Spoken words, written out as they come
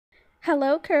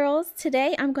Hello curls,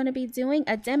 today I'm going to be doing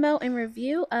a demo and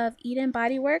review of Eden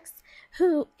Body Works,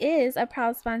 who is a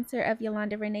proud sponsor of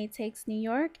Yolanda Renee Takes New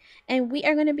York, and we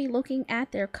are going to be looking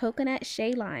at their coconut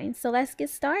Shea line. So let's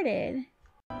get started.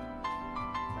 The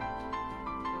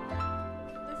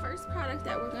first product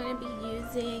that we're going to be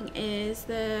using is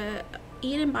the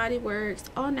Eden Body Works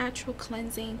All Natural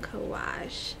Cleansing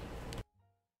Co-Wash.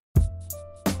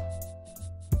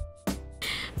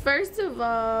 First of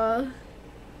all,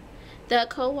 the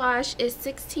co-wash is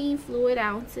 16 fluid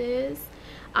ounces.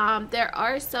 There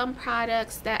are some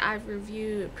products that I've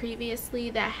reviewed previously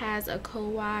that has a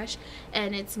co-wash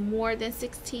and it's more than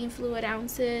 16 fluid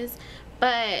ounces,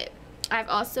 but I've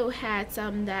also had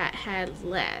some that had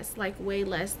less, like way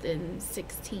less than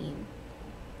 16.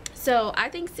 So I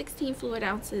think 16 fluid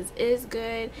ounces is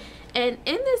good, and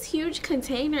in this huge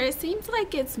container it seems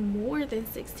like it's more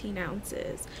than 16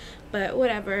 ounces, but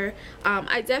whatever.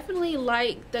 I definitely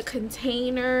like the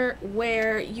container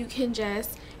where you can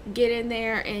just get in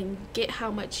there and get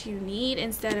how much you need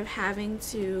instead of having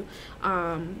to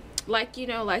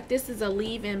like this is a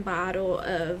leave-in bottle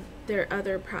of their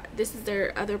other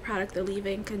product, the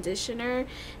leave-in conditioner,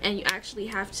 and you actually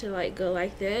have to like go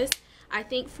like this. I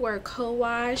think for a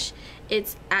co-wash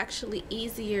it's actually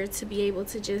easier to be able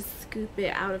to just scoop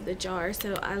it out of the jar,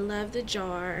 so I love the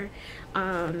jar.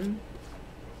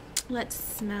 Let's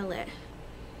smell it.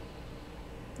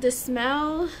 The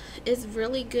smell is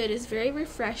really good. It's very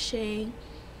refreshing.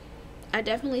 I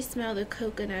definitely smell the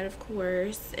coconut, of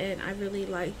course, and I really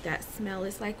like that smell.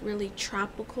 It's like really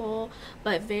tropical,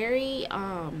 but very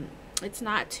it's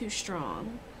not too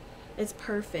strong. It's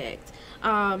perfect.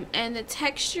 And the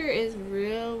texture is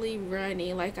really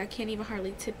runny, like I can't even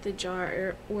hardly tip the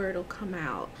jar or it'll come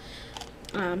out.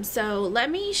 So let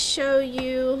me show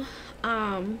you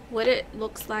what it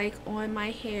looks like on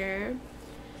my hair.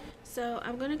 So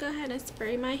I'm gonna go ahead and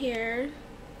spray my hair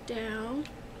down.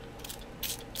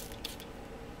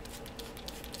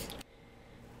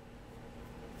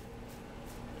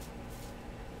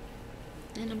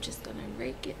 And I'm just gonna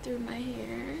rake it through my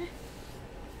hair.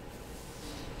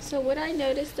 So what I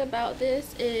noticed about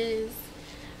this is,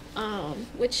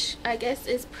 which I guess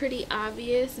is pretty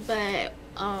obvious, but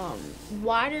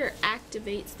water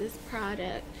activates this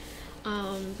product,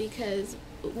 because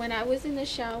when I was in the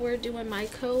shower doing my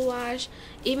co-wash,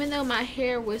 even though my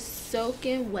hair was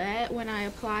soaking wet when I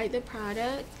applied the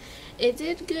product, it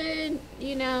did good,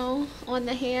 you know, on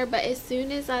the hair, but as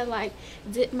soon as I like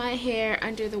dipped my hair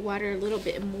under the water a little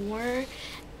bit more,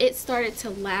 it started to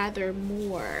lather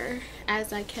more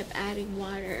as I kept adding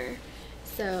water.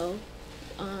 So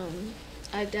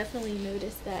I definitely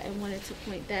noticed that and wanted to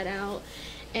point that out.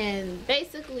 And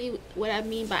basically what I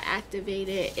mean by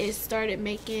activated is started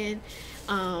making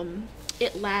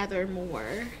it lather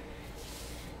more.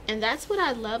 And that's what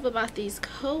I love about these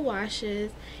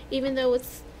co-washes. Even though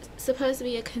it's supposed to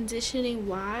be a conditioning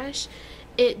wash,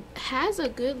 it has a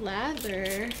good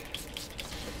lather.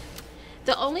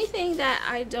 The only thing that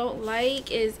I don't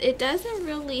like is it doesn't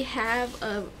really have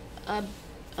a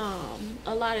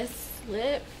lot of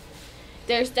slip.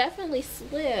 There's definitely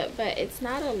slip, but it's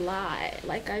not a lot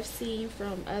like I've seen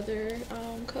from other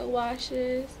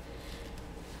co-washes.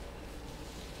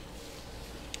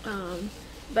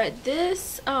 But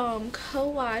this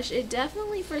co-wash, it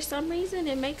definitely, for some reason,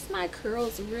 it makes my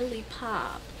curls really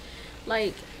pop.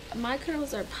 Like, my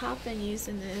curls are popping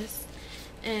using this,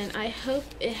 and I hope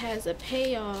it has a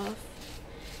payoff,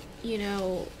 you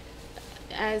know,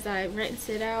 as I rinse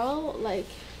it out. Like,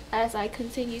 as I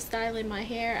continue styling my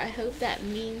hair, I hope that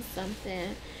means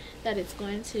something, that it's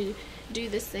going to do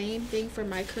the same thing for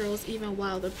my curls even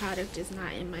while the product is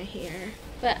not in my hair.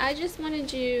 But I just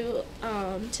wanted you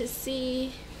to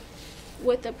see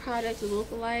what the product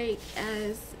looked like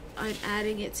as I'm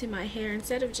adding it to my hair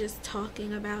instead of just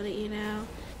talking about it, you know.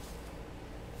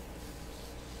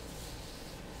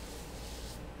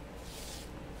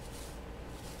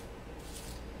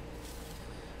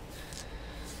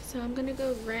 So I'm gonna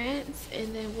go rinse,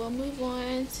 and then we'll move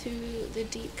on to the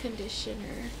deep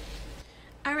conditioner.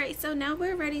 Alright, so now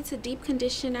we're ready to deep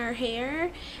condition our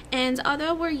hair, and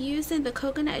although we're using the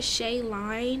coconut Shea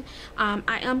line,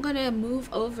 I am gonna move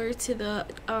over to the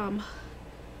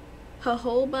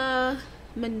JOJOBA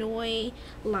MANOI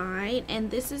line,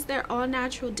 and this is their all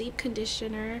natural deep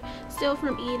conditioner, still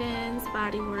from Eden's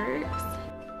Body Works.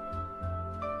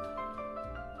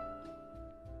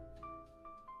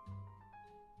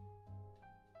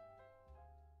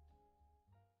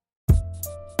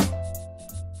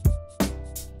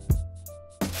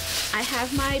 I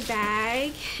have my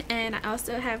bag, and I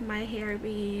also have my hair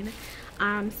bead,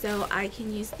 so I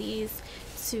can use these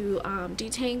to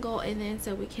detangle, and then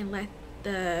so we can let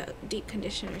the deep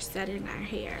conditioner set in our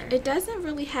hair. It doesn't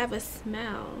really have a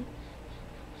smell.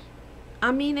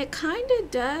 I mean, it kind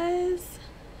of does,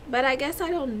 but I guess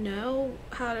I don't know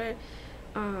how to,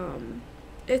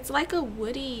 it's like a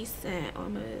woody scent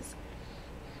almost.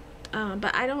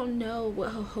 But I don't know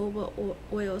what jojoba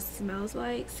oil smells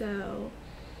like, so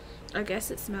I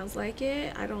guess it smells like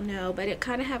it. I don't know, but it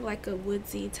kind of have like a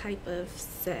woodsy type of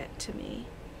scent to me.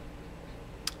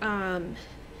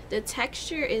 The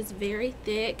texture is very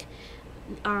thick.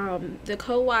 The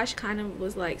co-wash kind of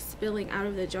was like spilling out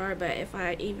of the jar, but if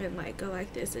I even like go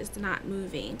like this, it's not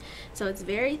moving. So it's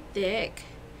very thick,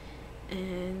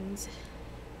 and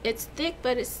it's thick,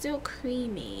 but it's still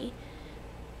creamy.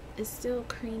 It's still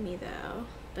creamy though,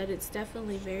 but it's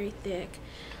definitely very thick,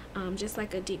 just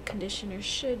like a deep conditioner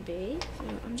should be. So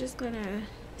I'm just gonna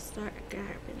start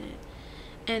grabbing it,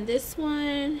 and this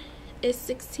one is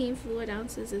 16 fluid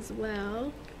ounces as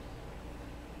well.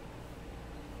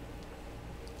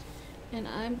 And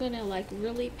I'm gonna like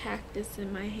really pack this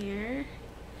in my hair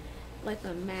like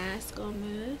a mask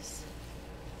almost.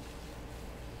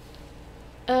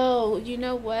 Oh, you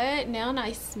know what? Now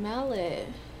I smell it.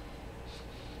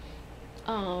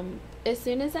 As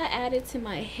soon as I add it to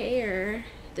my hair,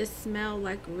 the smell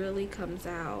like really comes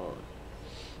out.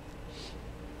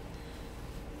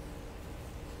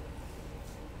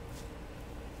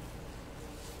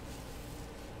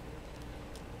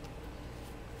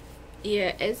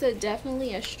 Yeah, it's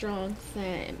definitely a strong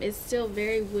scent. It's still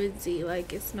very woodsy,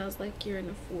 like it smells like you're in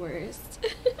a forest.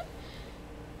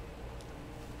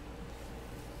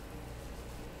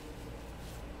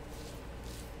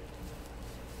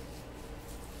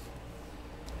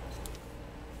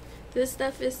 This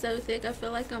stuff is so thick, I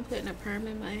feel like I'm putting a perm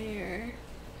in my hair.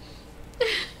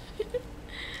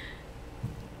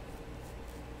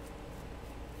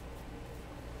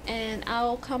 And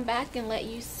I'll come back and let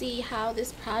you see how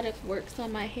this product works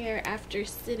on my hair after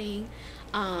sitting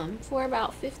for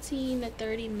about 15 to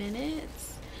 30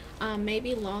 minutes,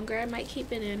 maybe longer. I might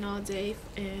keep it in all day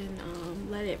and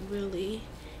let it really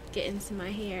get into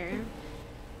my hair.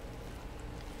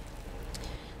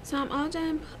 So I'm all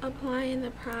done applying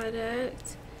the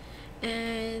product,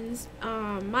 and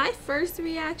my first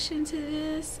reaction to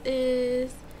this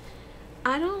is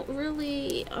I don't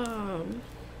really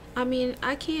I mean,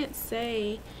 I can't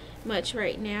say much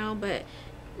right now, but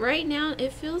right now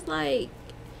it feels like,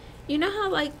 you know how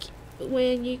like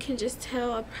when you can just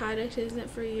tell a product isn't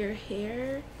for your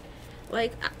hair?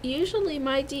 Like usually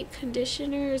my deep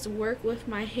conditioners work with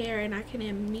my hair and I can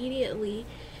immediately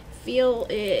feel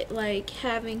it like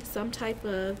having some type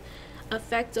of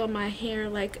effect on my hair,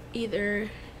 like either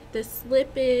the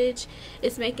slippage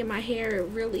is making my hair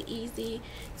really easy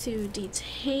to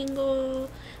detangle,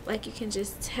 like you can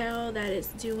just tell that it's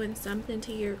doing something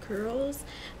to your curls.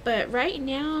 But right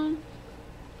now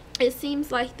it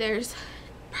seems like there's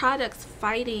products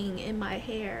fighting in my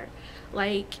hair.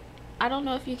 Like I don't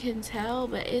know if you can tell,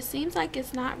 but it seems like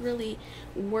it's not really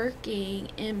working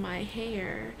in my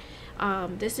hair.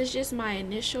 This is just my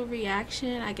initial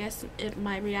reaction. I guess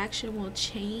my reaction will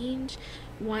change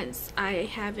once I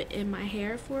have it in my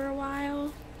hair for a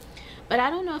while. But I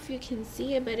don't know if you can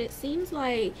see it, but it seems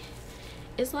like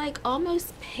it's like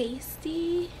almost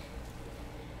pasty,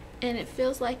 and it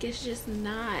feels like it's just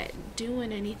not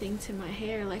doing anything to my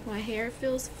hair. Like my hair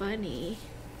feels funny.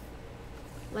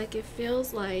 Like it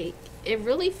feels like, it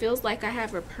really feels like I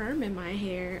have a perm in my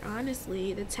hair.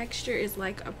 Honestly, the texture is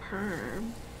like a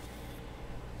perm.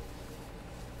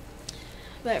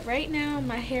 But right now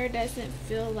my hair doesn't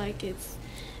feel like it's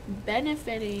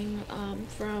benefiting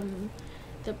from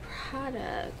the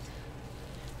product.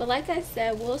 But like I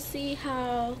said, we'll see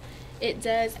how it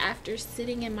does after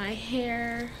sitting in my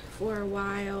hair for a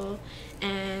while,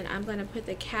 and I'm gonna put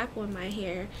the cap on my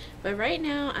hair. But right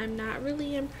now I'm not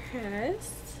really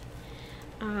impressed,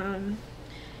 and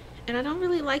I don't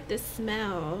really like the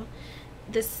smell.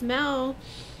 The smell,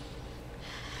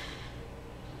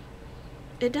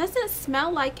 it doesn't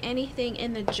smell like anything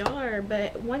in the jar,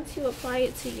 but once you apply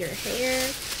it to your hair,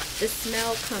 the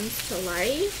smell comes to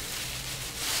life.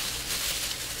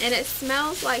 And it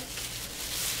smells like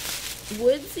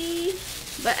woodsy,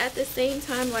 but at the same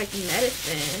time like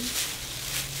medicine.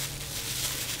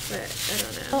 But I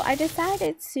don't know. So I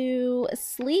decided to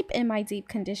sleep in my deep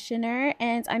conditioner,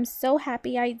 and I'm so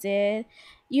happy I did.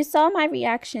 You saw my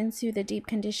reaction to the deep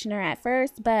conditioner at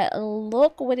first, but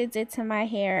look what it did to my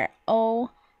hair.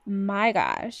 Oh my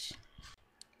gosh.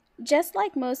 Just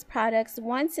like most products,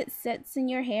 once it sits in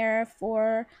your hair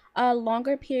for a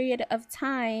longer period of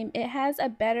time, it has a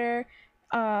better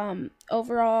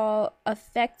overall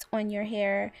effect on your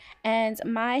hair, and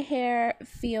my hair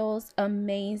feels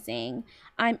amazing.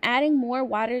 I'm adding more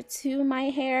water to my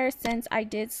hair since I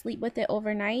did sleep with it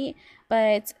overnight,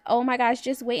 but oh my gosh,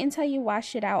 just wait until you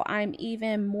wash it out. I'm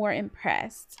even more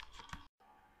impressed.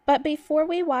 But before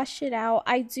we wash it out,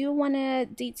 I do want to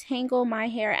detangle my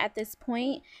hair at this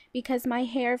point because my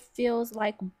hair feels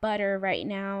like butter right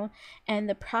now and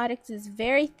the product is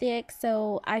very thick,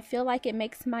 so I feel like it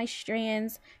makes my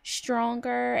strands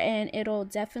stronger and it'll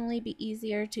definitely be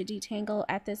easier to detangle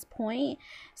at this point.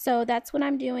 So that's what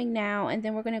I'm doing now, and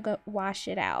then we're going to go wash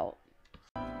it out.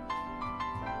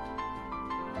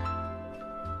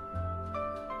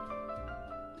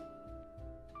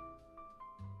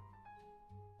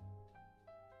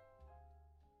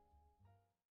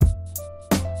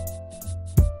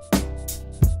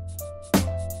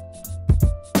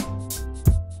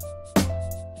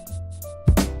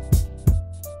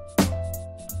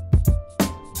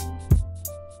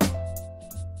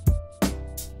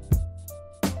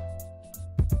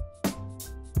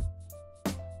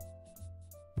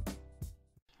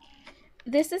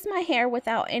 This is my hair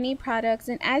without any products,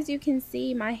 and as you can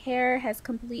see, my hair has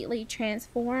completely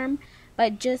transformed.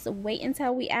 But just wait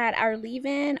until we add our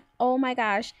leave-in. Oh my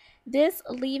gosh, this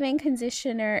leave-in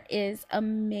conditioner is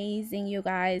amazing, you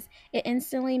guys. It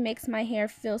instantly makes my hair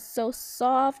feel so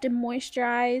soft and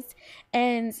moisturized,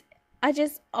 and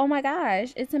oh my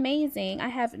gosh, it's amazing. I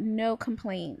have no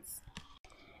complaints.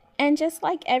 And just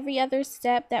like every other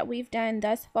step that we've done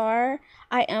thus far,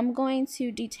 I am going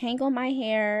to detangle my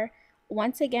hair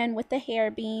once again with the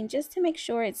hair bean just to make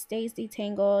sure it stays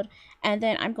detangled, and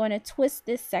then I'm going to twist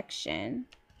this section.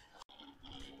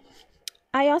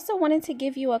 I also wanted to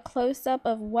give you a close-up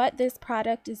of what this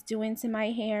product is doing to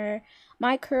my hair.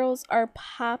 My curls are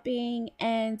popping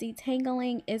and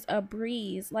detangling is a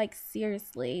breeze. Like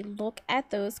seriously, look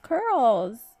at those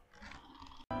curls.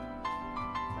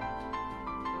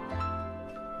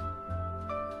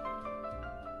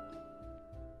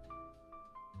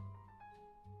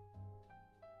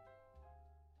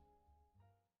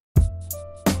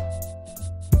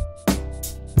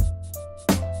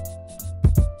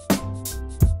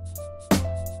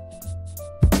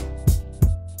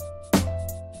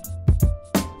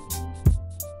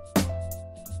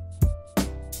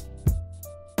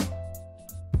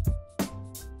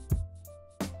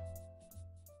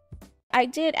 I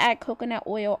did add coconut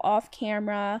oil off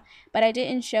camera, but I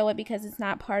didn't show it because it's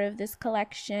not part of this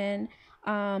collection.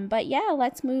 But yeah,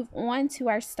 let's move on to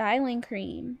our styling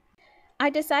cream. I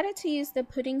decided to use the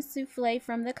pudding souffle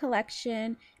from the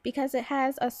collection because it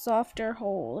has a softer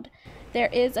hold. There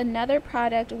is another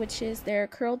product which is their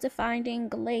curl defining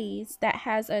glaze that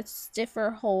has a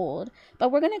stiffer hold,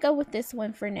 but we're going to go with this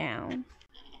one for now.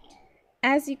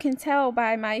 As you can tell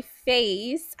by my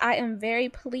face, I am very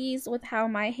pleased with how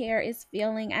my hair is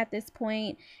feeling at this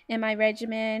point in my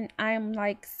regimen. I'm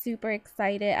like super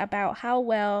excited about how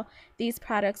well these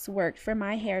products worked for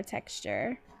my hair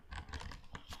texture.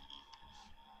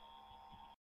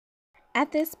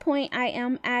 At this point, I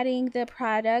am adding the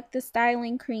product, the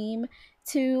styling cream,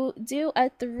 to do a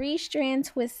 3-strand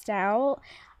twist out.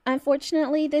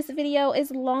 Unfortunately, this video is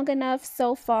long enough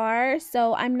so far,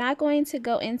 so I'm not going to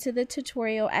go into the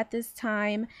tutorial at this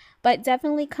time, but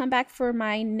definitely come back for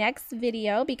my next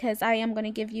video because I am going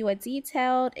to give you a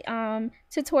detailed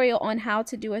tutorial on how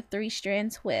to do a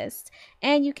 3-strand twist,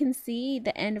 and you can see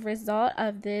the end result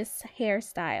of this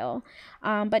hairstyle.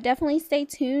 But definitely stay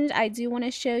tuned. I do want to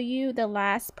show you the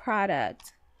last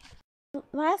product.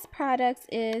 Last product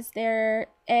is their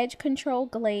Edge Control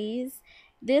Glaze.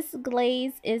 This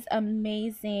glaze is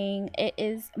amazing. It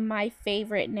is my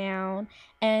favorite now,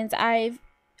 and I've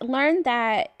learned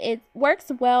that it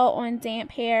works well on damp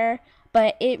hair,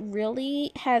 but it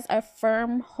really has a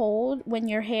firm hold when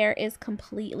your hair is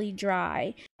completely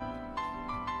dry.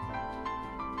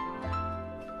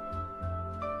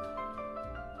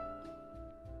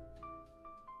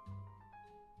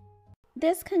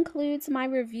 This concludes my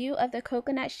review of the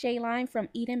Coconut Shea line from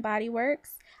Eden Body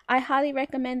Works. I highly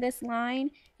recommend this line.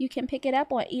 You can pick it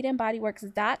up on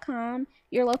EdenBodyWorks.com,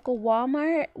 your local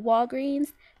Walmart,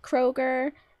 Walgreens,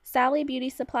 Kroger, Sally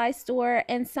Beauty Supply Store,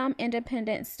 and some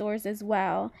independent stores as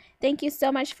well. Thank you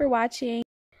so much for watching.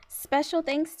 Special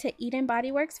thanks to Eden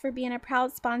Body Works for being a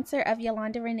proud sponsor of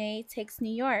Yolanda Renee Takes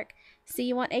New York. See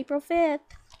you on April 5th.